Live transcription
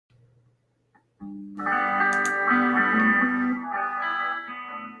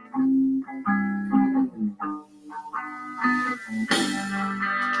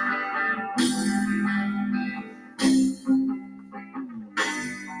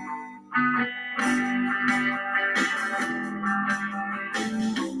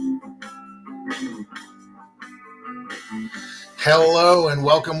Hello, and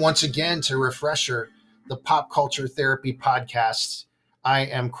welcome once again to Refresher, the Pop Culture Therapy Podcast. I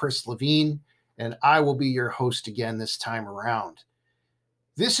am Chris Levine, and I will be your host again this time around.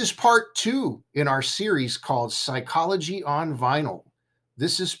 This is part 2 in our series called Psychology on Vinyl.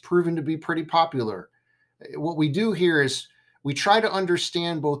 This has proven to be pretty popular. What we do here is we try to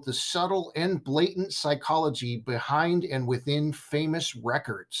understand both the subtle and blatant psychology behind and within famous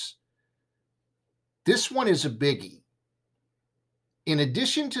records. This one is a biggie. In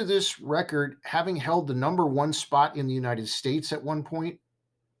addition to this record having held the #1 spot in the United States at one point,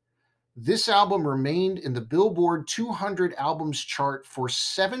 this album remained in the Billboard 200 albums chart for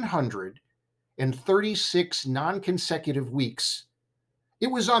 736 non-consecutive weeks. It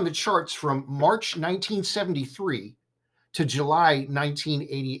was on the charts from March 1973 to July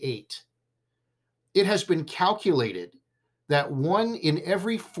 1988. It has been calculated that 1 in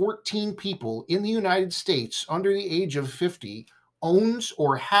every 14 people in the United States under the age of 50 owns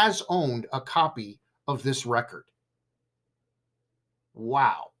or has owned a copy of this record.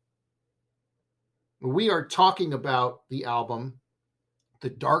 Wow. We are talking about the album,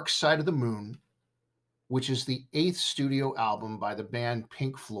 The Dark Side of the Moon, which is the 8th studio album by the band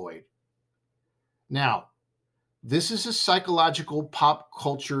Pink Floyd. Now, this is a psychological pop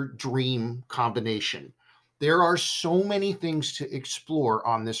culture dream combination. There are so many things to explore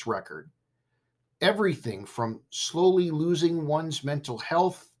on this record. Everything from slowly losing one's mental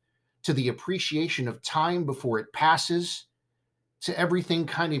health to the appreciation of time before it passes to everything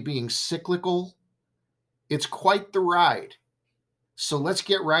kind of being cyclical. It's quite the ride. So let's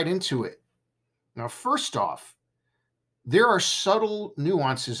get right into it. Now, first off, there are subtle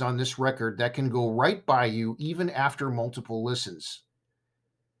nuances on this record that can go right by you even after multiple listens.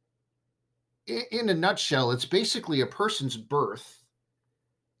 In a nutshell, it's basically a person's birth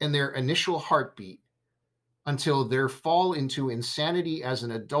and their initial heartbeat until their fall into insanity as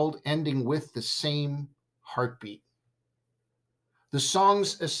an adult, ending with the same heartbeat. The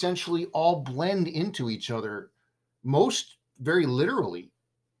songs essentially all blend into each other, most very literally.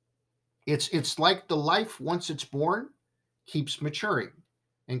 It's like the life once it's born keeps maturing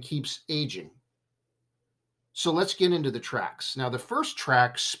and keeps aging. So let's get into the tracks. Now, the first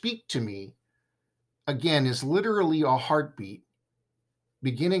track, Speak to Me, again, is literally a heartbeat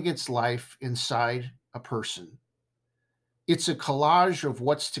beginning its life inside a person. It's a collage of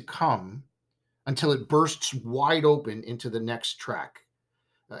what's to come until it bursts wide open into the next track.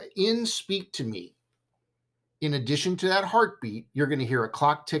 In Speak to Me, in addition to that heartbeat, you're going to hear a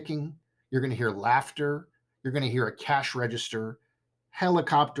clock ticking, you're going to hear laughter, you're going to hear a cash register,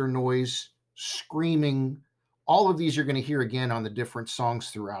 helicopter noise, screaming. All of these you're going to hear again on the different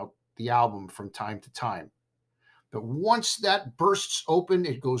songs throughout the album from time to time. But once that bursts open,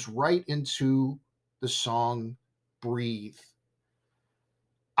 it goes right into the song Breathe.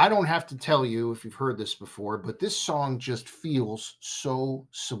 I don't have to tell you if you've heard this before, but this song just feels so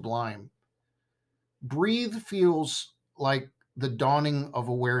sublime. Breathe feels like the dawning of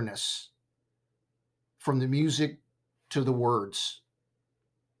awareness, from the music to the words.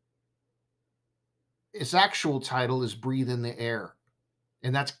 Its actual title is Breathe in the Air,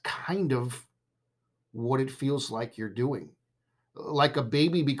 and that's kind of what it feels like you're doing. Like a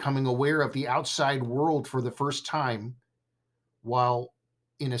baby becoming aware of the outside world for the first time while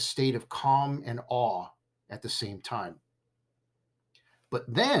in a state of calm and awe at the same time.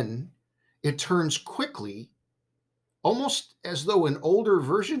 But then it turns quickly, almost as though an older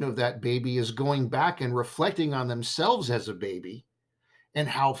version of that baby is going back and reflecting on themselves as a baby, and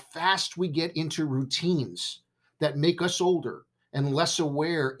how fast we get into routines that make us older and less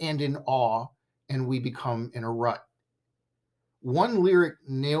aware and in awe, and we become in a rut. One lyric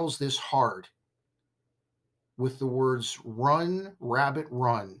nails this hard with the words, "Run, rabbit,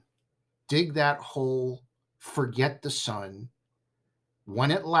 run, dig that hole, forget the sun. When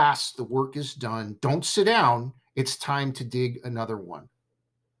at last the work is done, don't sit down, it's time to dig another one."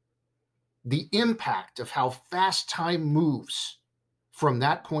 The impact of how fast time moves from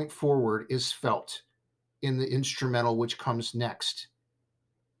that point forward is felt in the instrumental which comes next.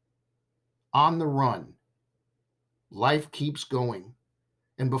 On the run, life keeps going,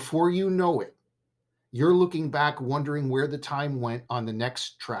 and before you know it, you're looking back wondering where the time went on the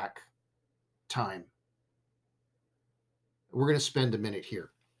next track, Time. We're going to spend a minute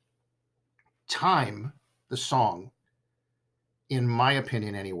here. Time, the song, in my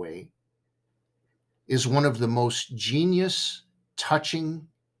opinion anyway, is one of the most genius, touching,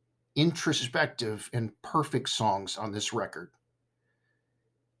 introspective, and perfect songs on this record.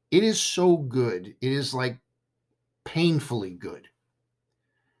 It is so good. It is like painfully good.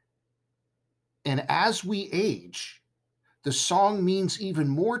 And as we age, the song means even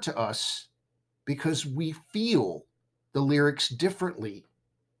more to us because we feel the lyrics differently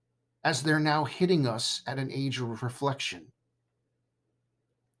as they're now hitting us at an age of reflection.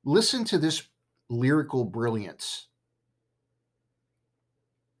 Listen to this lyrical brilliance.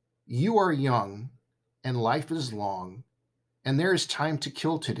 You are young and life is long, and there is time to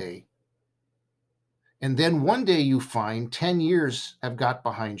kill today. And then one day you find 10 years have got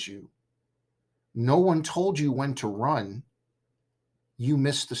behind you. No one told you when to run. You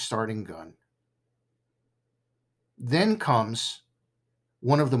missed the starting gun. Then comes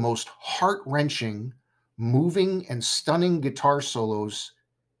one of the most heart-wrenching, moving, and stunning guitar solos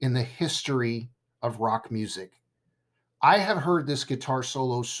in the history of rock music. I have heard this guitar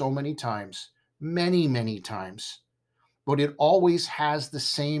solo so many times, many, many times, but it always has the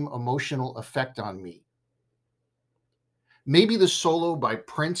same emotional effect on me. Maybe the solo by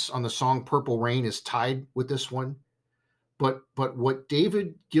Prince on the song Purple Rain is tied with this one, but what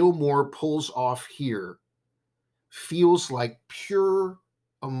David Gilmour pulls off here feels like pure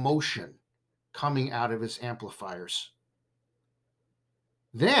emotion coming out of his amplifiers.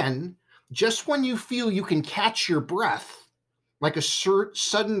 Then, just when you feel you can catch your breath, like a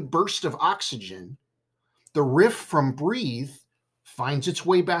sudden burst of oxygen, the riff from Breathe finds its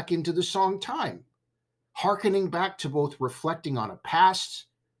way back into the song Time, hearkening back to both reflecting on a past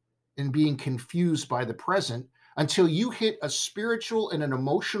and being confused by the present until you hit a spiritual and an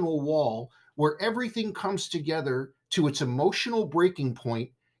emotional wall where everything comes together to its emotional breaking point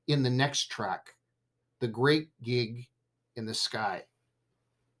in the next track, The Great Gig in the Sky.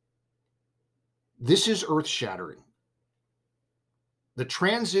 This is earth-shattering. The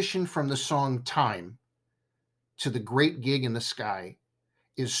transition from the song Time to The Great Gig in the Sky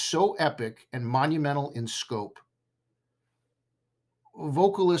is so epic and monumental in scope.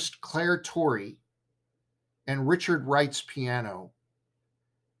 Vocalist Claire Torrey and Richard Wright's piano,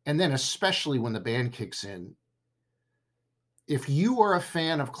 and then especially when the band kicks in. If you are a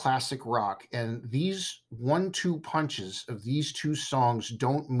fan of classic rock and these 1-2 punches of these two songs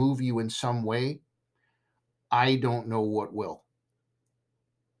don't move you in some way, I don't know what will.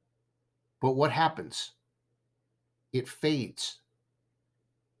 But what happens? It fades.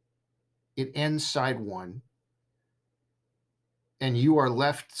 It ends side one, and you are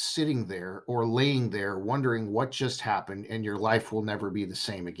left sitting there or laying there wondering what just happened, and your life will never be the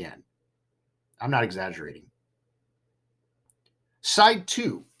same again. I'm not exaggerating. Side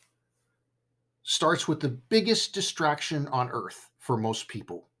two starts with the biggest distraction on earth for most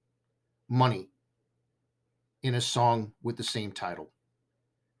people, money, in a song with the same title.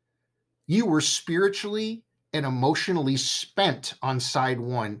 You were spiritually and emotionally spent on side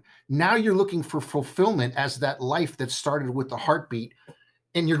one. Now you're looking for fulfillment as that life that started with the heartbeat,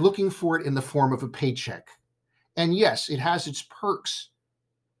 and you're looking for it in the form of a paycheck. And yes, it has its perks,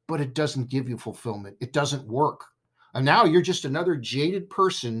 but it doesn't give you fulfillment. It doesn't work. And now you're just another jaded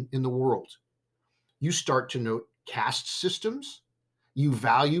person in the world. You start to note caste systems. You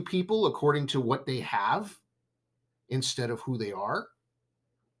value people according to what they have instead of who they are.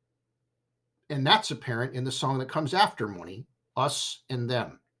 And that's apparent in the song that comes after Money, Us and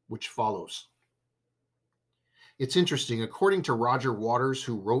Them, which follows. It's interesting. According to Roger Waters,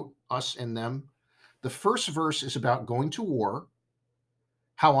 who wrote Us and Them, the first verse is about going to war,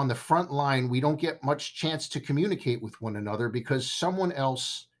 how on the front line we don't get much chance to communicate with one another because someone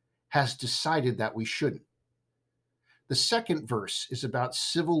else has decided that we shouldn't. The second verse is about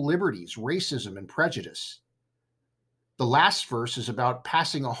civil liberties, racism, and prejudice. The last verse is about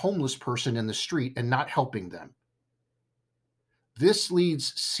passing a homeless person in the street and not helping them. This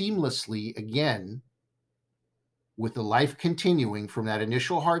leads seamlessly again with the life continuing from that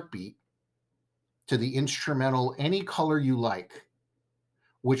initial heartbeat to the instrumental Any Color You Like,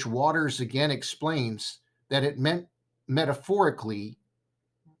 which Waters again explains that it meant metaphorically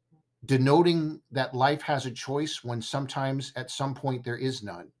denoting that life has a choice when sometimes at some point there is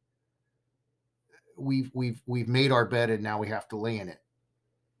none. We've made our bed and now we have to lay in it.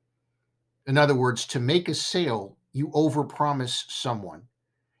 In other words, to make a sale, you overpromise someone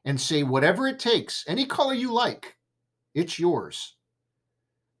and say, whatever it takes, any color you like, it's yours.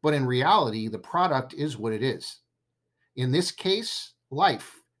 But in reality, the product is what it is. In this case,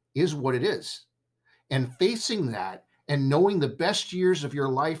 life is what it is. And facing that and knowing the best years of your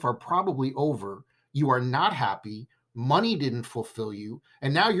life are probably over, you are not happy, money didn't fulfill you,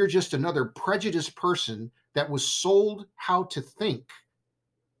 and now you're just another prejudiced person that was sold how to think,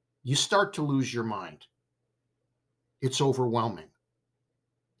 you start to lose your mind. It's overwhelming.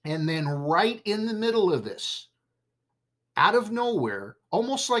 And then, right in the middle of this, out of nowhere,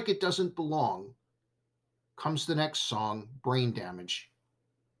 almost like it doesn't belong, comes the next song, Brain Damage.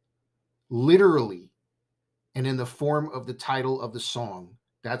 Literally, and in the form of the title of the song,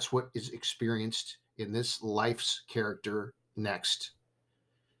 that's what is experienced in this life's character next.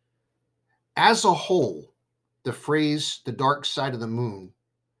 As a whole, the phrase, the dark side of the moon,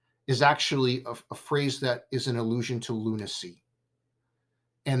 is actually a phrase that is an allusion to lunacy.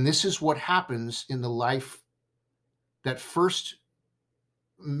 And this is what happens in the life that first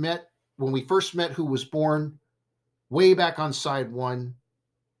met, when we first met Who Was Born, way back on side one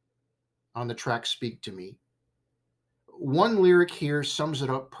on the track Speak to Me. One lyric here sums it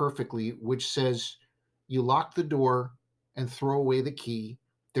up perfectly, which says, "You lock the door and throw away the key.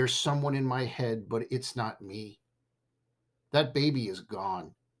 There's someone in my head, but it's not me. That baby is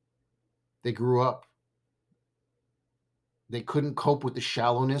gone. They grew up. They couldn't cope with the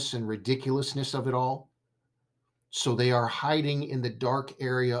shallowness and ridiculousness of it all. So they are hiding in the dark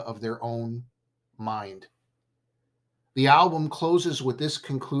area of their own mind." The album closes with this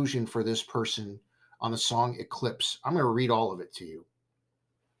conclusion for this person on the song Eclipse. I'm going to read all of it to you.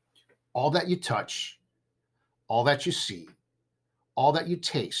 "All that you touch, all that you see, all that you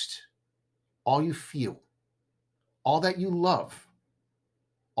taste, all you feel, all that you love,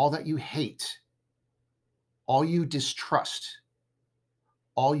 all that you hate, all you distrust,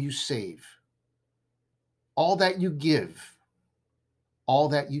 all you save, all that you give, all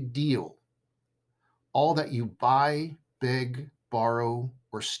that you deal, all that you buy, beg, borrow,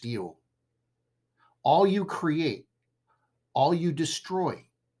 or steal, all you create, all you destroy,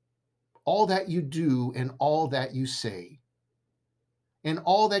 all that you do and all that you say, and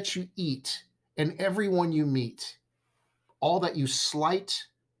all that you eat and everyone you meet, all that you slight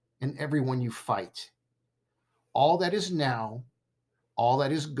and everyone you fight, all that is now, all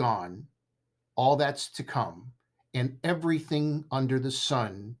that is gone, all that's to come, and everything under the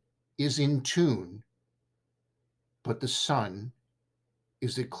sun is in tune, but the sun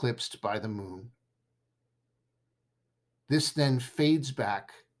is eclipsed by the moon." This then fades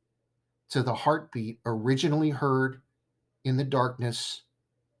back to the heartbeat originally heard in the darkness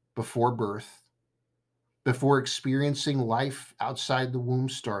before birth, before experiencing life outside the womb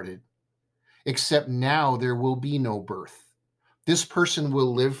started, except now there will be no birth. This person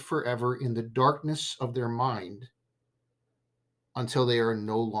will live forever in the darkness of their mind until they are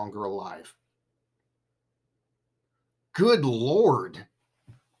no longer alive. Good Lord.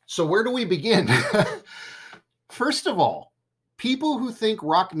 So where do we begin? First of all, people who think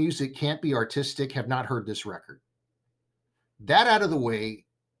rock music can't be artistic have not heard this record. That out of the way,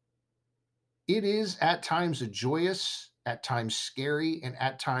 it is at times a joyous, at times scary, and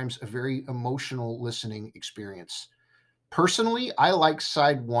at times a very emotional listening experience. Personally, I like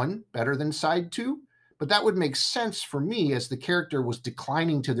side one better than side two, but that would make sense for me as the character was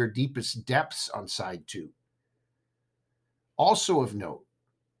declining to their deepest depths on side two. Also of note,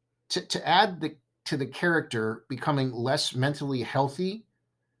 to add to the character becoming less mentally healthy,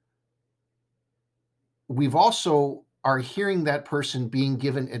 we've also are hearing that person being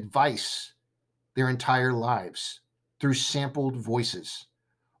given advice their entire lives through sampled voices.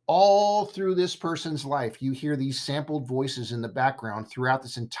 All through this person's life, you hear these sampled voices in the background throughout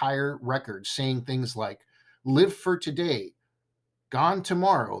this entire record saying things like, "Live for today, gone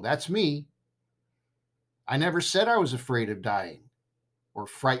tomorrow, that's me. I never said I was afraid of dying or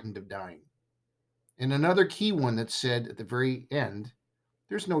frightened of dying." And another key one that said at the very end,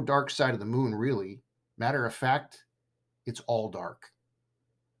 "There's no dark side of the moon, really. Matter of fact, it's all dark."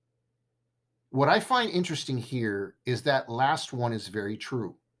 What I find interesting here is that last one is very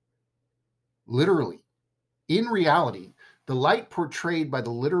true. Literally, in reality, the light portrayed by the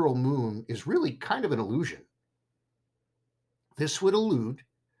literal moon is really kind of an illusion. This would allude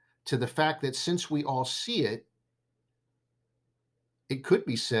to the fact that since we all see it, it could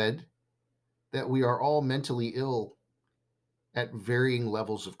be said that we are all mentally ill at varying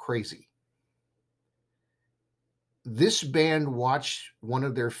levels of crazy. This band watched one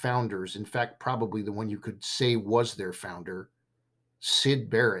of their founders, in fact, probably the one you could say was their founder, Syd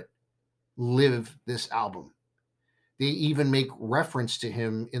Barrett, live this album. They even make reference to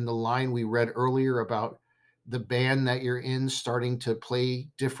him in the line we read earlier about the band that you're in starting to play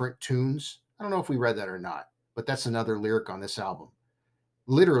different tunes. I don't know if we read that or not, but that's another lyric on this album.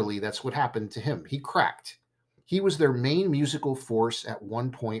 Literally, that's what happened to him. He cracked. He was their main musical force at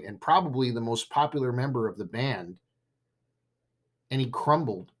one point and probably the most popular member of the band, and he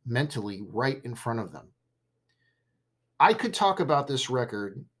crumbled mentally right in front of them. I could talk about this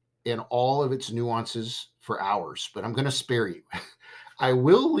record in all of its nuances for hours, but I'm going to spare you. I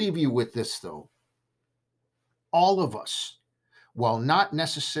will leave you with this, though. All of us, while not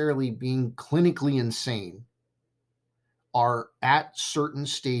necessarily being clinically insane, are at certain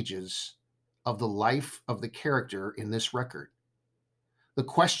stages of the life of the character in this record. The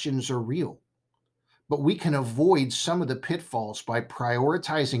questions are real, but we can avoid some of the pitfalls by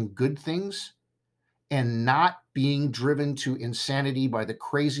prioritizing good things and not being driven to insanity by the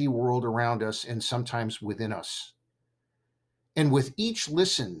crazy world around us and sometimes within us. And with each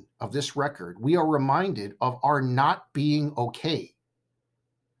listen of this record, we are reminded of our not being okay.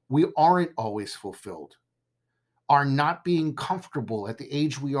 We aren't always fulfilled, are not being comfortable at the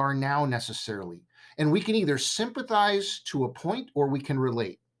age we are now necessarily. And we can either sympathize to a point or we can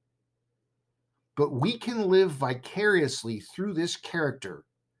relate. But we can live vicariously through this character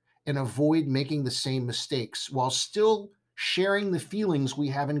and avoid making the same mistakes while still sharing the feelings we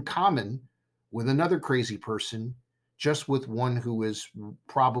have in common with another crazy person, just with one who is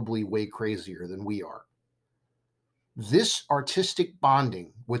probably way crazier than we are. This artistic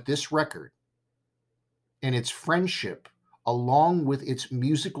bonding with this record and its friendship, along with its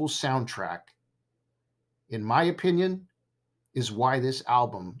musical soundtrack, in my opinion, is why this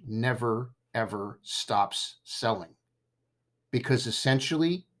album never, ever stops selling. Because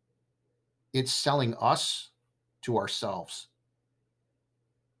essentially, it's selling us to ourselves.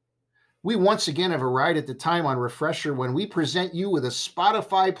 We once again have arrived at the time on Refresher when we present you with a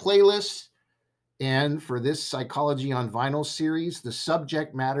Spotify playlist. And for this Psychology on Vinyl series, the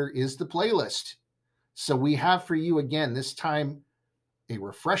subject matter is the playlist. So we have for you again, this time, a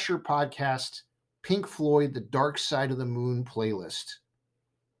Refresher podcast, Pink Floyd, The Dark Side of the Moon playlist.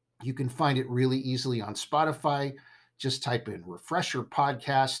 You can find it really easily on Spotify. Just type in Refresher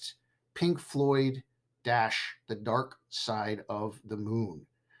podcast, Pink Floyd The Dark Side of the Moon.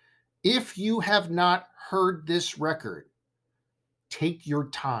 If you have not heard this record, take your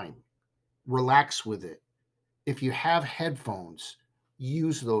time, relax with it. If you have headphones,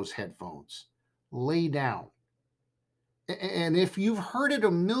 use those headphones, lay down. And if you've heard it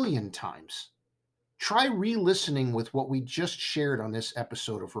a million times, try re-listening with what we just shared on this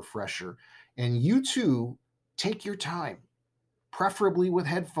episode of Refresher. And you too, take your time, preferably with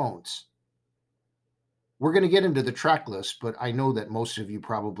headphones. We're going to get into the track list, but I know that most of you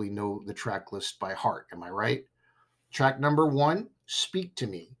probably know the track list by heart. Am I right? Track number 1, Speak to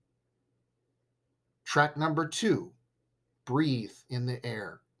Me. Track number 2, Breathe in the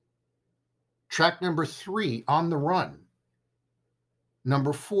Air. Track number 3, On the Run.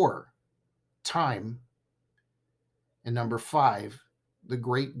 Number 4, Time. And number 5, The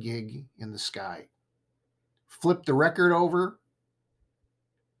Great Gig in the Sky. Flip the record over.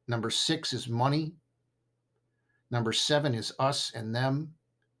 Number 6 is Money. Number 7 is Us and Them.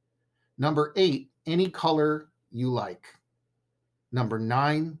 Number 8, Any Color You Like. Number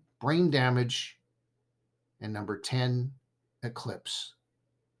 9, Brain Damage. And number 10, Eclipse.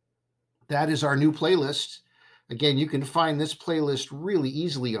 That is our new playlist. Again, you can find this playlist really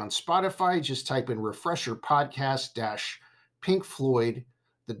easily on Spotify. Just type in Refresher Podcast Pink Floyd,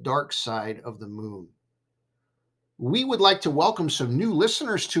 The Dark Side of the Moon. We would like to welcome some new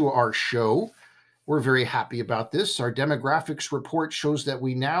listeners to our show. We're very happy about this. Our demographics report shows that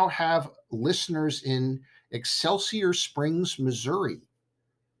we now have listeners in Excelsior Springs, Missouri.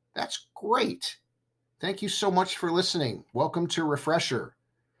 That's great. Thank you so much for listening. Welcome to Refresher.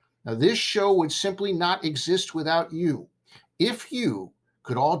 Now, this show would simply not exist without you. If you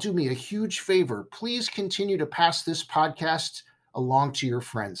could all do me a huge favor, please continue to pass this podcast along to your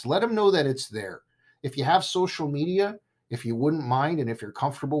friends. Let them know that it's there. If you have social media, if you wouldn't mind, and if you're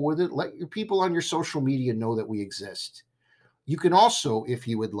comfortable with it, let your people on your social media know that we exist. You can also, if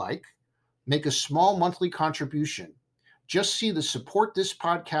you would like, make a small monthly contribution. Just see the Support This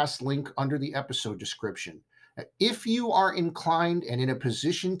Podcast link under the episode description. If you are inclined and in a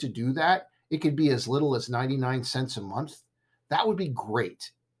position to do that, it could be as little as 99 cents a month. That would be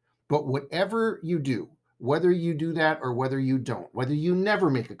great. But whatever you do, whether you do that or whether you don't, whether you never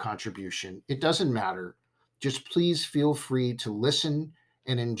make a contribution, it doesn't matter. Just please feel free to listen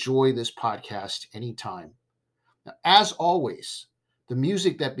and enjoy this podcast anytime. Now, as always, the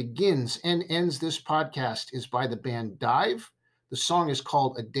music that begins and ends this podcast is by the band Dive. The song is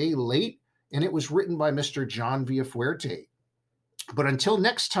called A Day Late, and it was written by Mr. John Villafuerte. But until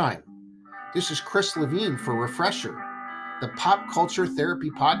next time, this is Chris Levine for Refresher, the Pop Culture Therapy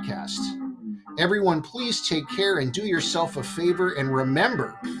Podcast. Everyone, please take care and do yourself a favor, and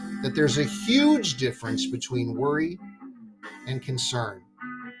remember that there's a huge difference between worry and concern.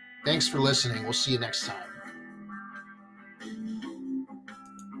 Thanks for listening. We'll see you next time.